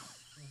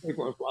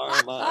 People are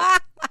flying by.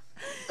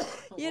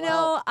 You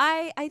know,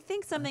 I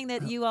think something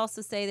that you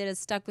also say that has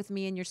stuck with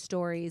me in your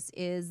stories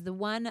is the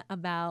one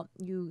about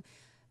you.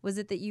 Was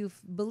it that you've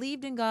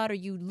believed in God, or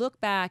you look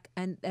back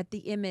and at the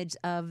image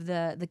of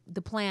the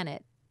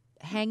planet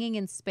hanging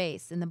in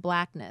space in the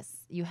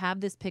blackness? You have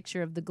this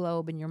picture of the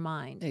globe in your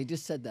mind. Yeah, you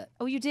just said that.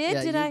 Oh, you did?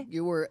 Yeah, Did I?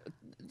 You were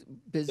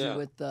busy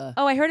with.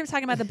 Oh, I heard him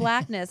talking about the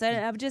blackness.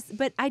 I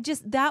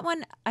just that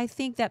one. I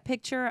think that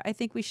picture. I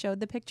think we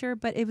showed the picture,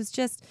 but it was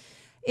just.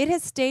 It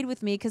has stayed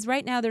with me because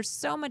right now there's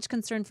so much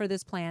concern for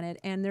this planet,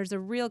 and there's a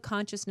real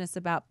consciousness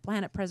about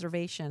planet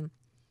preservation.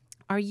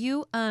 Are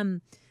you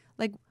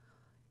like?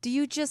 Do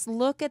you just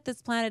look at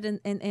this planet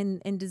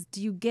and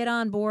do you get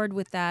on board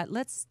with that?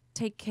 Let's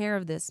take care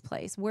of this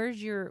place. Where do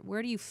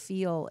you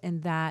feel in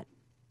that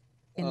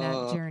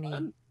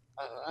journey?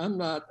 I'm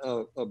not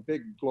a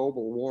big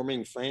global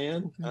warming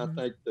fan. I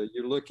think that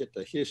you look at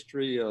the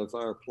history of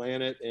our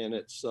planet and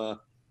its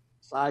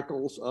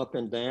cycles up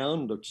and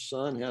down. The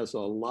sun has a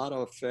lot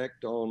of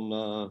effect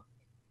on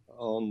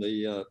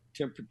the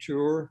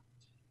temperature.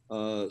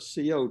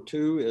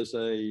 CO2 is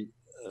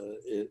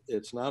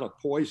it's not a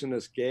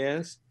poisonous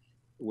gas.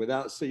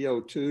 Without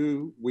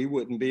CO2, we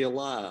wouldn't be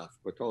alive,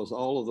 because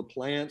all of the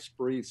plants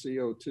breathe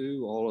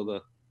CO2, all of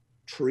the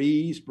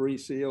trees breathe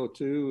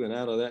CO2, and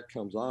out of that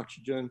comes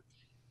oxygen.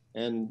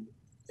 And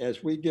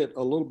as we get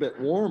a little bit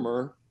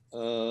warmer,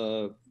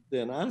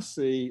 then I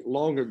see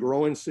longer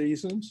growing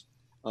seasons,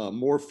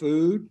 more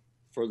food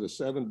for the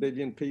 7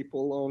 billion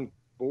people on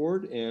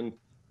board. And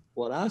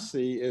what I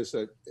see is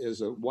a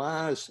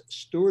wise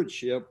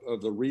stewardship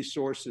of the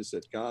resources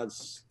that God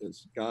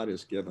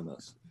has given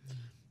us.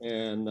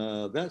 And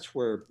that's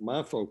where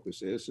my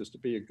focus is to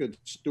be a good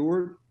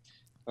steward.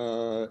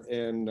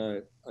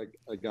 And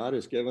God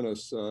has given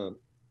us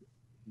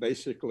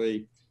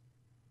basically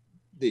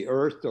the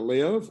earth to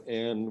live,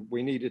 and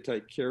we need to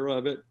take care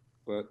of it,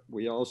 but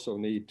we also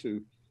need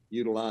to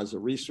utilize the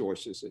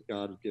resources that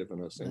God has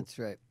given us. And that's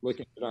right.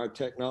 Looking at our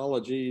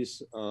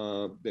technologies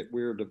that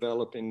we're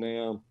developing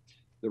now,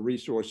 the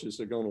resources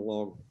are going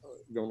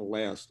to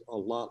last a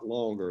lot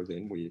longer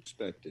than we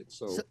expected.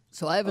 So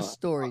I have a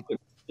story.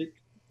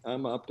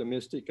 I'm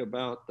optimistic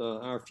about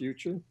our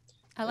future.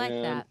 I like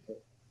that.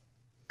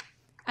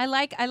 I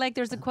like.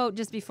 There's a quote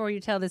just before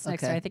you tell this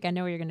next story. I think I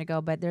know where you're going to go,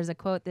 but there's a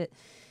quote that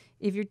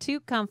if you're too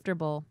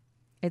comfortable,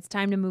 it's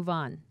time to move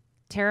on.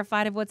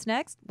 Terrified of what's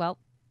next? Well,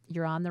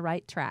 you're on the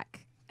right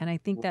track. And I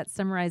think that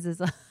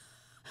summarizes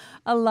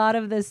a lot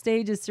of the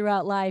stages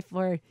throughout life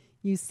where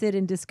you sit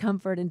in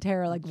discomfort and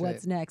terror, like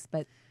what's next?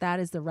 But that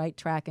is the right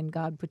track, and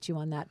God put you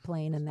on that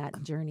plane and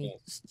that journey.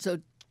 So,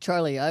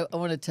 Charlie, I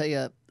want to tell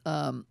you.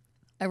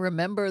 I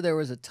remember there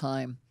was a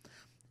time,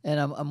 and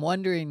I'm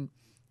wondering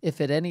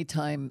if at any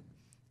time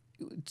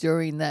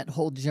during that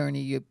whole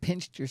journey you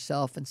pinched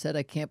yourself and said,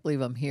 I can't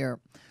believe I'm here.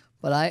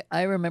 But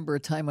I remember a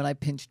time when I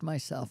pinched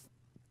myself.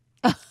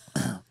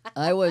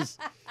 I was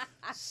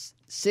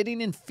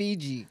sitting in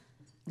Fiji.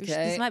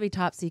 Okay? This might be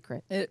top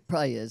secret. It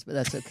probably is, but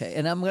that's okay.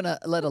 And I'm going to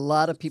let a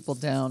lot of people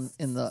down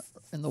in the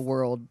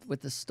world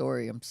with this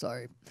story. I'm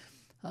sorry.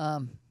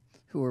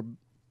 Who are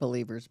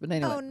believers. But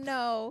anyway. Oh,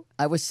 no.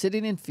 I was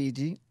sitting in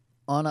Fiji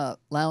on a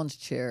lounge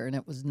chair, and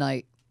it was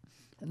night,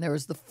 and there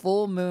was the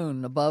full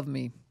moon above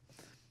me,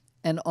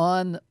 and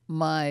on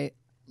my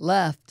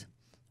left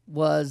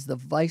was the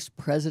Vice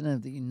President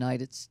of the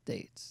United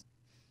States,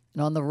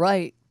 and on the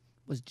right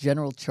was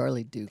General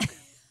Charlie Duke.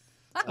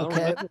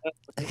 Okay.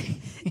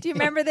 Do you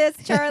remember this,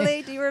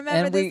 Charlie? Do you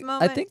remember this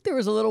moment? I think there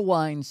was a little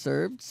wine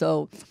served,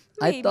 so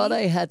maybe. I thought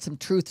I had some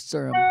truth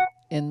serum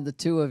in the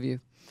two of you,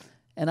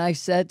 and I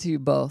said to you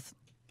both,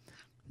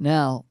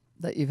 now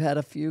that you've had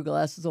a few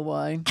glasses of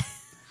wine,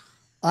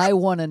 I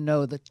want to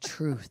know the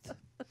truth.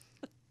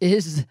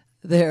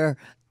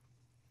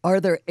 Are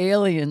there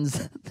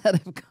aliens that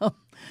have come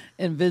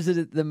and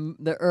visited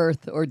the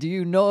Earth, or do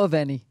you know of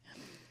any?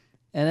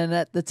 And then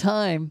at the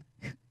time,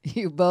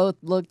 you both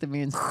looked at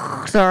me and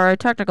said, sorry,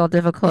 technical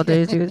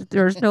difficulties. This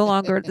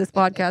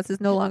podcast is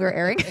no longer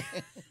airing.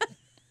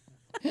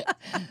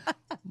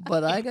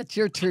 But I got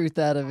your truth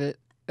out of it,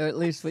 or at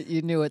least what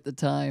you knew at the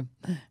time.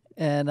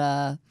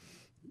 And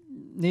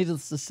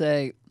needless to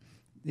say,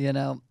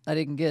 I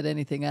didn't get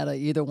anything out of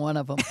either one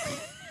of them.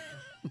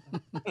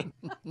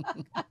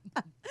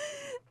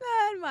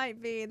 That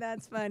might be.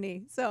 That's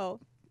funny.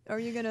 So, are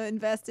you going to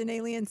invest in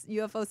aliens,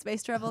 UFO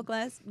space travel,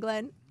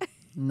 Glenn?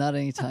 Not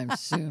anytime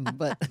soon,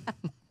 but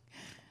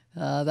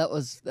that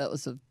was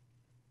a.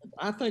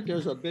 I think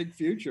there's a big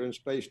future in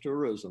space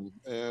tourism,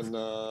 and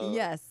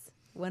yes,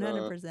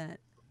 100%.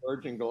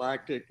 Virgin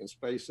Galactic and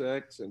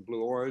SpaceX and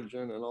Blue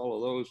Origin and all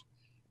of those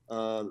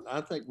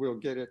I think we'll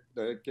get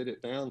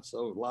it down so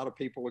a lot of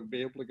people will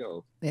be able to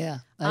go. Yeah,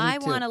 I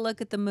do too. want to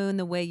look at the moon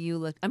the way you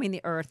looked. I mean,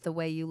 the Earth the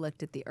way you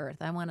looked at the Earth.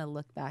 I want to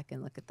look back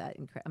and look at that.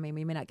 I mean,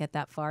 we may not get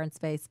that far in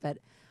space, but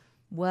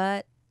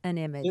what an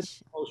image! It's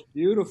the most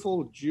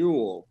beautiful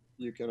jewel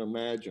you can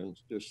imagine,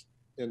 just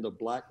in the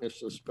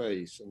blackness of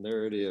space, and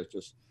there it is,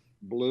 just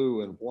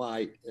blue and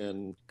white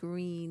and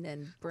Green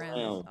and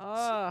brown. brown.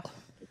 Oh,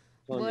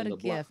 Hung what in a the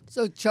black. gift!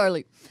 So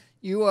Charlie,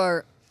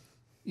 you're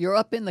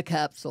up in the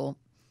capsule,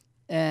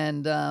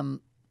 and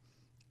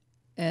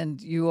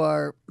you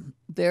are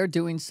there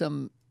doing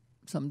some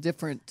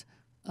different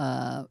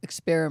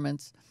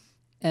experiments.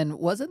 And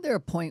wasn't there a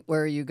point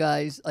where you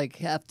guys like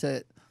have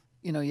to,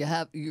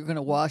 you're going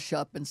to wash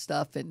up and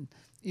stuff, and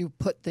you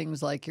put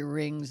things like your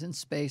rings in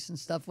space and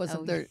stuff?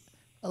 Wasn't there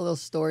a little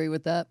story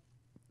with that?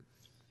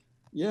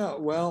 Yeah,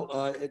 well,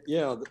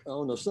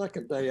 on the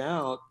second day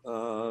out,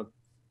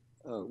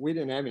 we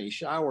didn't have any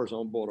showers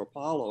on board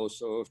Apollo,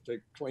 so if to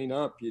clean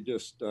up, you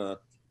just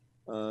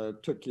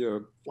took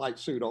your flight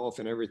suit off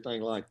and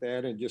everything like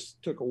that, and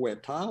just took a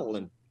wet towel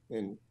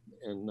and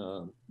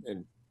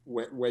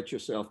wet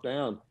yourself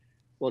down.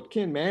 Well,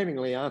 Ken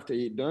Mattingly, after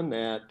he'd done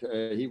that,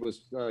 he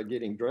was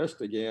getting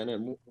dressed again,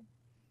 and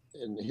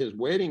his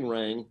wedding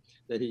ring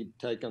that he'd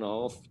taken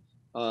off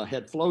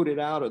had floated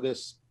out of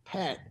this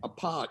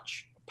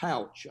pouch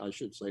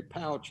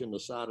in the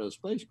side of the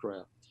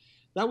spacecraft.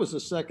 That was the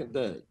second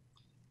day.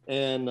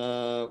 And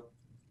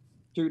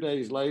 2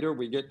 days later,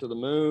 we get to the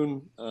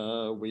moon,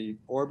 we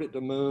orbit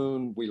the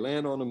moon, we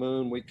land on the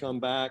moon, we come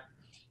back,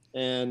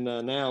 and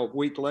now a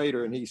week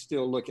later, and he's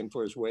still looking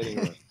for his wedding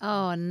ring.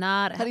 Oh,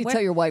 not. How do you tell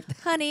your wife?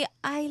 Honey,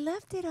 I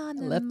left it on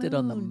the moon. It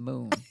on the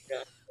moon.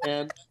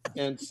 Yeah.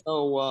 And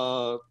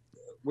so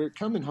we're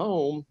coming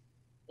home,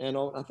 and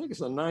I think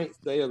it's the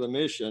 9th day of the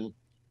mission,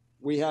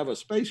 we have a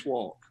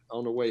spacewalk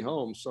on the way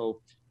home.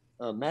 So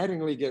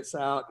Mattingly gets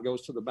out and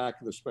goes to the back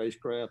of the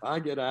spacecraft. I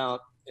get out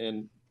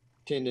and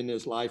tending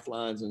his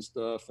lifelines and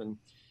stuff. And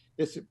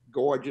it's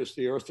gorgeous.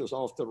 The Earth is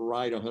off to the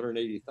right,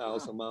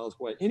 180,000 miles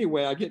away.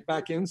 Anyway, I get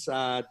back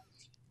inside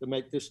to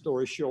make this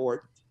story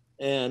short.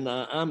 And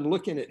I'm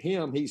looking at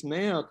him. He's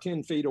now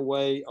 10 feet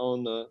away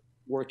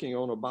working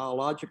on a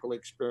biological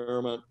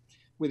experiment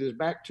with his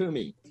back to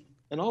me.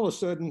 And all of a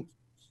sudden,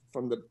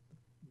 from the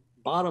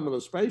bottom of the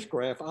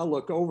spacecraft, I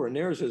look over and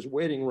there's his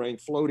wedding ring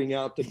floating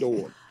out the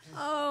door.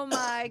 Oh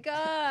my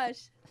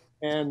gosh.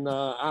 And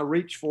I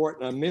reach for it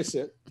and I miss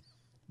it.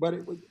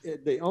 But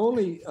the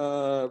only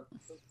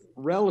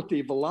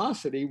relative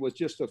velocity was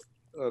just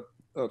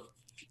a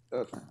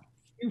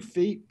few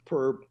feet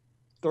per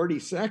 30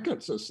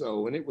 seconds or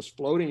so. And it was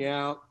floating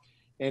out,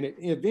 and it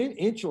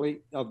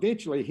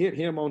eventually hit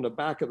him on the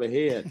back of the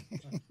head,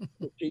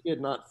 which he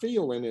did not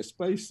feel in his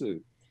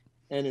spacesuit.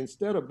 And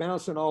instead of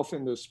bouncing off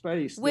into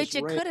space, which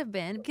it could have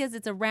been, because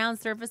it's a round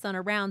surface on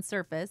a round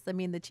surface. I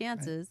mean, the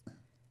chances. Right.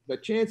 The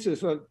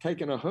chances of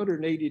taking a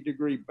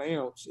 180-degree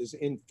bounce is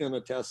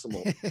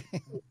infinitesimal.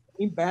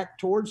 Came back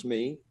towards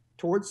me,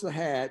 towards the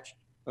hatch,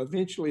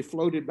 eventually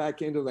floated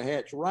back into the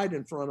hatch right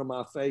in front of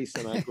my face,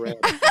 and I grabbed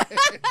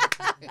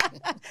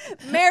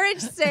it. Marriage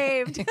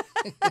saved.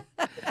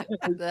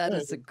 That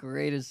is the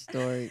greatest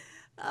story.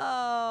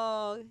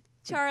 Oh,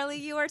 Charlie,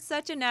 you are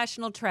such a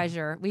national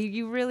treasure.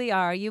 You really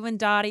are. You and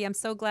Dottie, I'm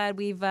so glad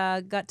we've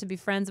got to be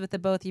friends with the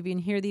both of you and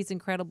hear these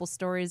incredible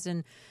stories.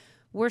 And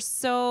we're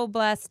so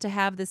blessed to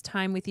have this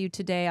time with you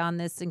today on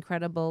this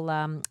incredible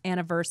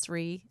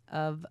anniversary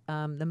of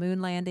the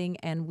moon landing.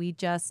 And we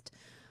just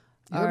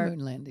Your moon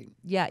landing.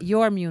 Yeah,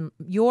 your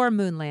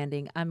moon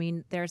landing. I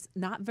mean, there's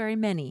not very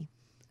many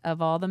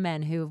of all the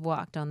men who have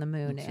walked on the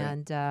moon. Right.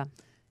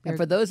 And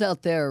for those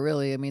out there,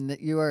 really, I mean,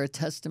 that you are a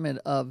testament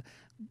of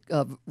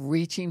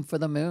reaching for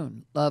the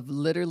moon, of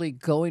literally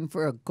going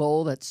for a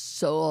goal that's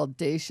so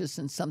audacious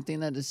and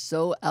something that is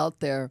so out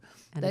there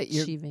and that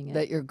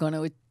you're going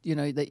to,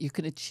 that you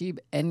can achieve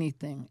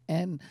anything.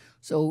 And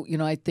so,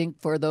 I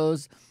think for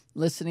those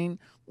listening,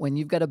 when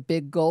you've got a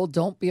big goal,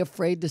 don't be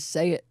afraid to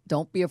say it.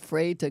 Don't be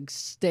afraid to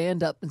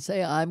stand up and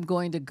say, I'm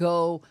going to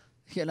go,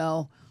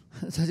 to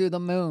do the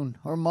moon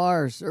or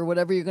Mars or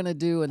whatever you're going to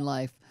do in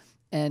life,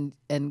 and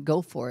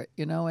go for it,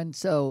 And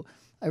so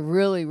I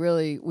really,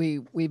 really,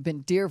 we've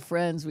been dear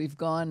friends. We've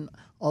gone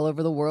all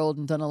over the world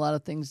and done a lot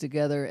of things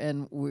together,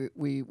 and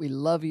we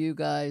love you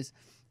guys,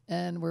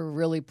 and we're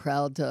really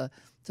proud to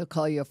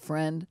call you a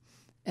friend.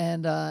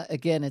 And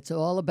again, it's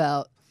all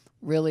about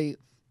really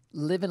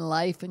living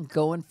life and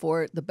going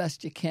for it the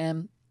best you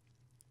can,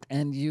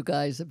 and you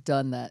guys have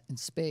done that in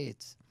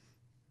spades.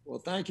 Well,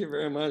 thank you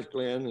very much,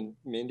 Glenn and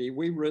Mindy.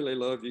 We really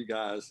love you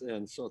guys.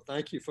 And so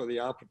thank you for the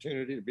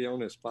opportunity to be on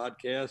this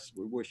podcast.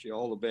 We wish you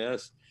all the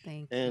best.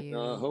 Thank you. And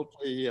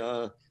hopefully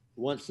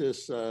once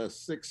this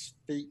 6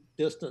 feet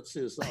distance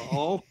is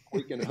off,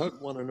 we can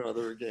hug one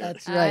another again.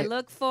 That's right. I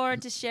look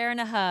forward to sharing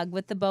a hug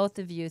with the both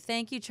of you.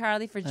 Thank you,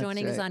 Charlie, for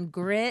joining us on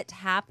Grit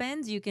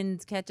Happens. You can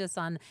catch us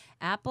on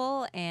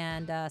Apple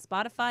and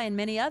Spotify and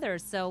many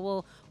others.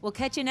 So we'll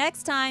catch you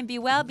next time. Be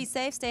well, be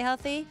safe, stay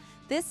healthy.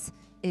 This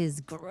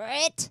is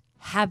Grit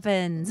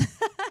Happens.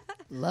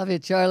 Love you,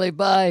 Charlie.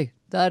 Bye,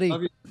 Dottie.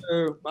 Love you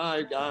too.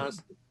 Bye, guys.